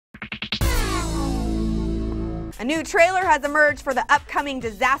A new trailer has emerged for the upcoming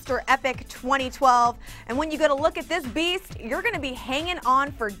disaster epic 2012, and when you go to look at this beast, you're going to be hanging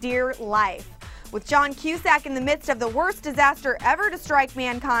on for dear life. With John Cusack in the midst of the worst disaster ever to strike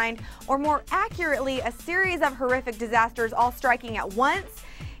mankind, or more accurately, a series of horrific disasters all striking at once,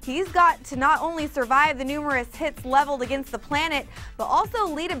 he's got to not only survive the numerous hits leveled against the planet, but also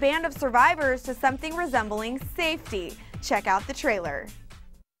lead a band of survivors to something resembling safety. Check out the trailer.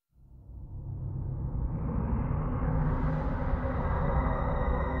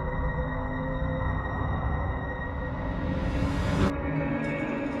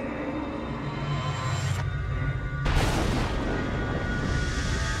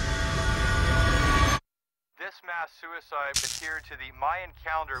 This mass suicide adhered to the Mayan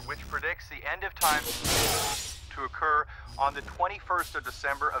calendar, which predicts the end of time to occur on the 21st of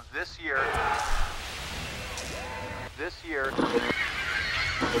December of this year.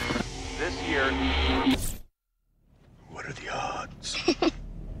 What are the odds?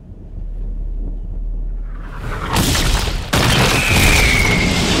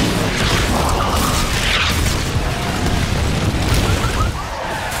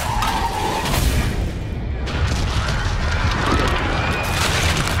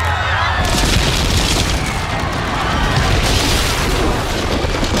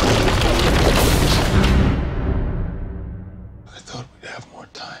 I thought we'd have more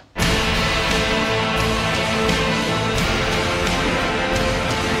time.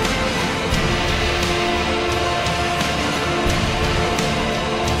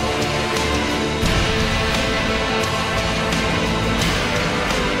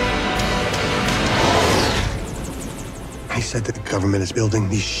 He said that the government is building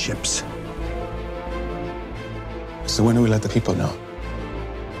these ships. So when do we let the people know?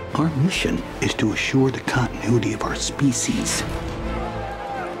 Our mission is to assure the continuity of our species.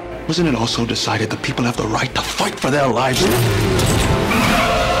 Wasn't it also decided that people have the right to fight for their lives?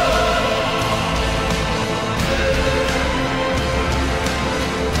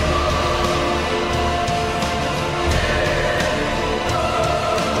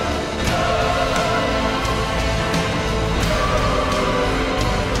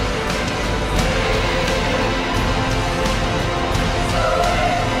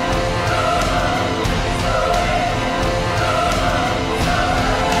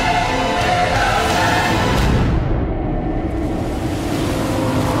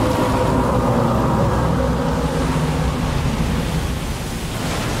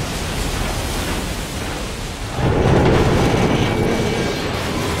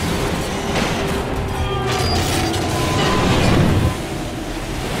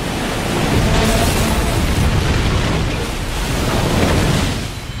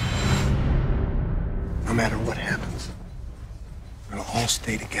 No matter what happens, we'll all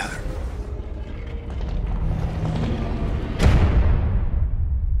stay together.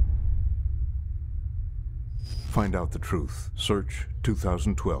 Find out the truth. Search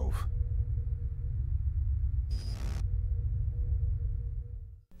 2012.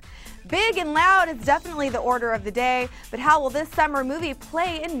 Big and loud is definitely the order of the day, but how will this summer movie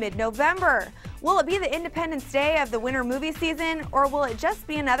play in mid-November? Will it be the Independence Day of the winter movie season, or will it just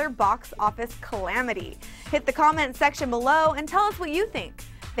be another box office calamity? Hit the comment section below and tell us what you think.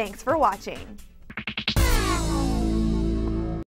 Thanks for watching.